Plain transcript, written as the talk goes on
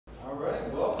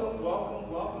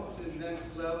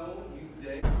level youth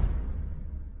day.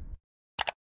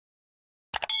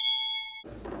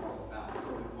 So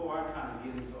before I kind of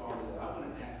get into all of that, I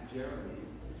want to ask Jeremy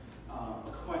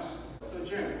a question. So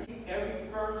Jeremy, every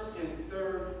first and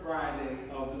third Friday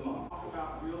of the month, talk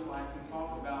about real life. We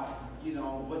talk about, you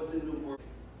know, what's in the world.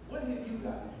 What have you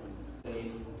got for us?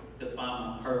 To find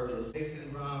my purpose.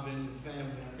 Jason, Robin, family,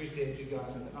 I appreciate you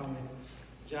guys for coming.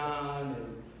 John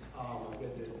and my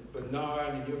goodness,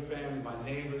 Bernard and your family, my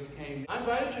neighbors came. I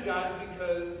invited you guys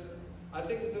because I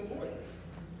think it's important.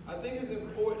 I think it's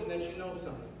important that you know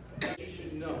something. What you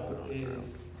should know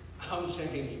is I'm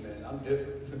changed, man. I'm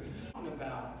different. What I'm talking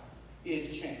about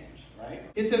is change, right?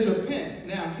 It says repent.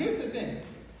 Now, here's the thing.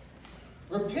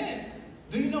 Repent.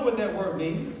 Do you know what that word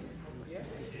means?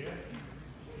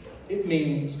 It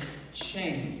means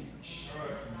change.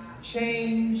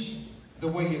 Change the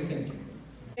way you're thinking.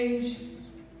 Change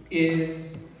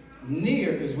is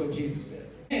near, is what Jesus said.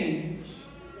 Change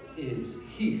is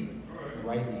here,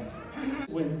 right now.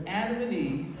 When Adam and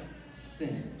Eve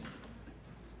sinned,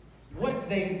 what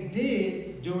they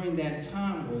did during that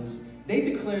time was they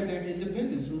declared their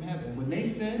independence from heaven. When they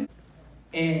sinned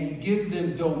and give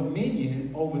them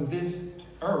dominion over this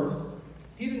earth,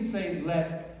 he didn't say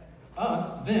let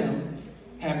us, them,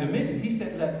 have dominion. He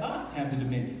said, let us have the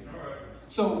dominion.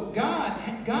 So God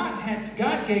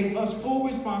gave us full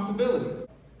responsibility.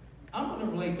 I'm going to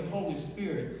relate the Holy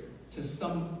Spirit to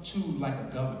like a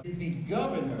governor. The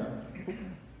governor,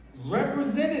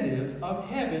 representative of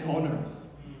heaven on earth.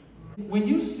 When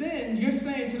you sin, you're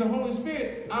saying to the Holy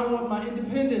Spirit, I want my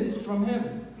independence from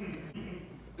heaven.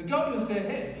 The governor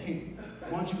said, hey,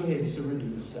 why don't you go ahead and surrender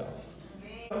yourself?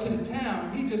 To the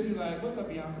town, he'd just be like, what's up,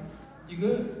 Bianca? You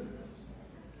good?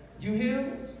 You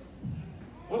healed?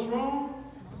 What's wrong?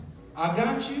 I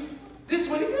got you. This is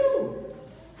what he do.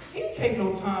 He didn't take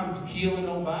no time healing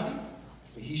nobody.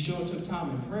 He sure took time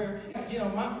in prayer. You know,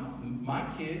 my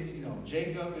kids, you know,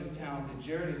 Jacob is talented,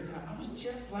 Jared is talented. I was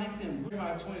just like them.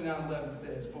 Jeremiah 29:11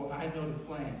 says, for I know the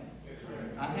plans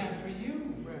I have for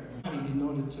you. In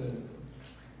order to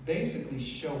basically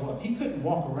show up. He couldn't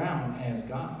walk around as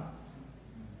God.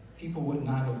 People would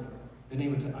not have been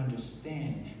able to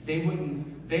understand. They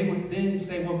would then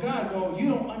say, well, God, well, you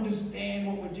don't understand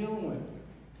what we're dealing with.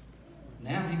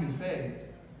 Now he can say,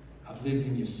 I've lived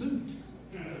in your suit.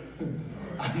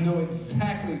 I know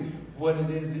exactly what it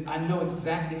is. I know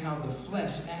exactly how the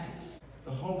flesh acts.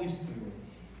 The Holy Spirit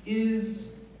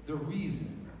is the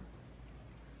reason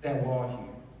that we're all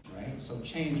here, right? So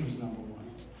change was number one.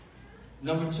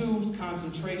 Number two is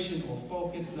concentration or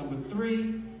focus. Number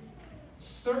three,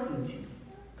 certainty.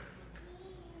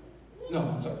 No,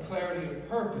 I'm sorry, clarity of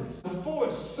purpose.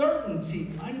 Before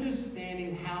certainty,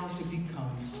 understanding how to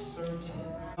become certain.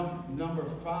 Number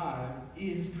five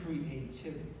is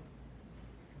creativity.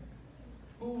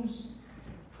 Who's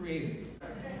creative?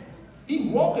 He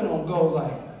walking on go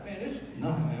like,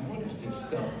 man, what is this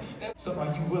stuff? So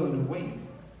are you willing to wait?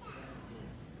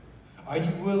 Are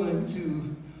you willing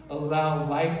to allow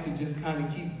life to just kind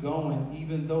of keep going,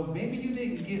 even though maybe you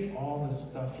didn't get all the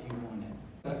stuff you wanted?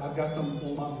 I've got something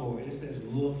on my board. It says,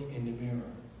 look in the mirror.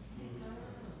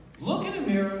 Look in the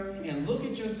mirror and look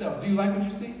at yourself. Do you like what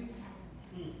you see?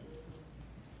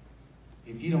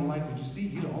 If you don't like what you see,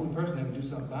 you're the only person that can do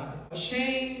something about it.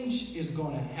 Change is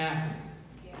going to happen.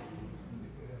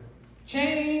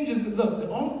 Change is,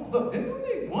 look, there's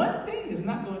only one thing that's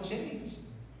not going to change.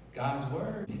 God's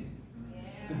word.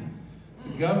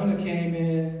 The governor came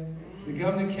in.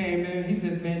 He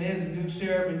says, man, there's a new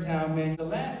sheriff in town, man. The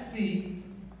last C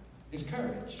is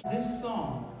courage. This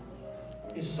song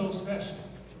is so special.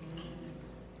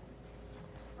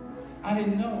 I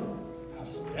didn't know how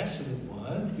special it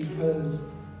was because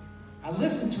I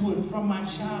listened to it from my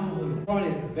childhood. Brought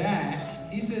it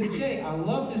back. He said, Jay, I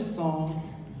love this song.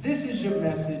 This is your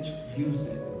message. Use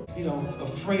it. You know,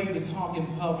 afraid to talk in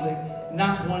public,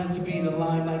 not wanting to be in the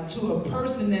limelight, to a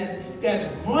person that's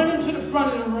running to the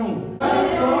front of the room.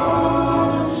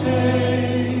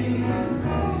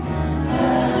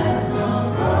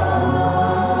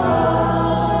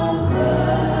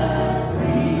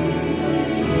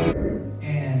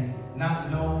 And not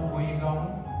know where you're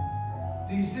going?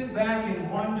 Do you sit back and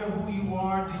wonder who you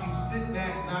are? Do you sit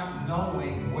back not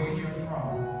knowing where you're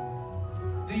from?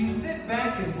 Do you sit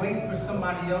back and wait for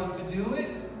somebody else to do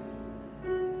it?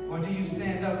 Or do you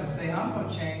stand up and say, I'm going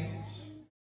to change?